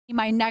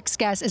My next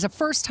guest is a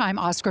first-time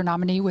Oscar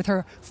nominee with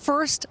her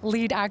first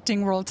lead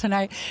acting role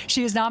tonight.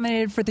 She is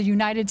nominated for the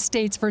United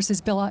States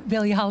versus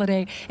Billie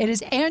Holiday. It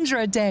is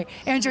Andra Day.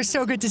 Andra,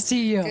 so good to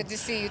see you. Good to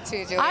see you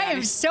too, Giuliana. I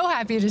am so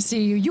happy to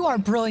see you. You are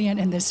brilliant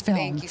in this film.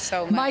 Thank you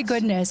so much. My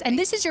goodness. And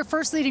this is your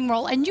first leading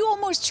role, and you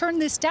almost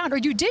turned this down, or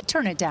you did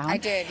turn it down. I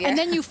did, yeah. And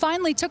then you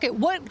finally took it.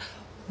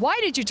 Why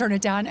did you turn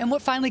it down, and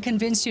what finally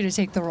convinced you to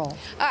take the role?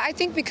 I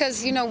think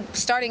because,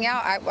 starting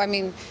out, I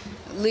mean,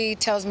 Lee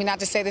tells me not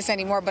to say this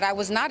anymore, but I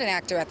was not an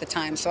actor at the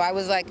time. So I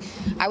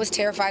was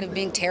terrified of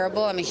being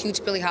terrible. I'm a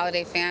huge Billie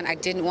Holiday fan. I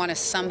didn't want to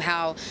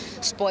somehow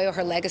spoil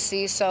her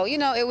legacy. So,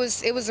 it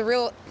was a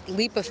real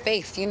leap of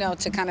faith,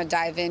 to kind of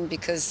dive in,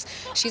 because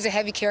she's a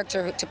heavy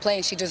character to play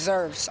and she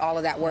deserves all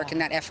of that work and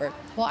that effort.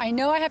 Well, I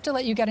know I have to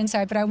let you get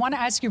inside, but I want to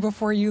ask you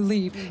before you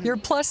leave. You're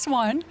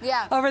 +1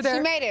 over there.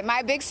 She made it.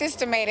 My big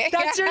sister made it.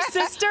 That's your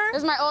sister?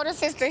 There's my older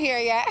sister here,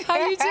 yeah. How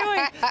are you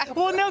doing?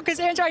 Well, no,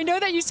 because Andra, I know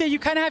that you say you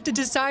kind of have to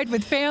decide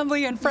with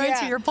family and friends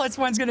who your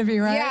 +1's going to be,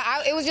 right?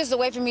 Yeah, it was just a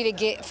way for me to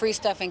get free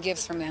stuff and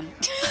gifts from them.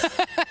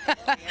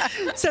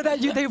 so that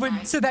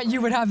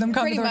you would have them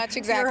come. Pretty much,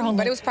 exactly.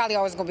 But it was probably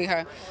always going to be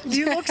her.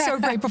 You look so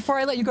great. Before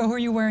I let you go, who are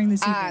you wearing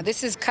this evening?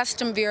 This is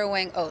custom Vera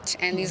Wang Oat,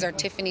 and these are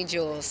Tiffany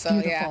jewels. So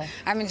beautiful. Yeah,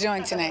 I'm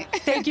enjoying tonight.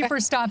 Thank you for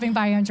stopping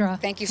by, Andra.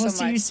 Thank you so We'll much.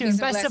 see you soon.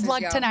 Best of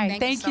luck tonight.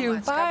 Thank you. So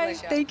much. Bye.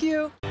 Thank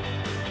you.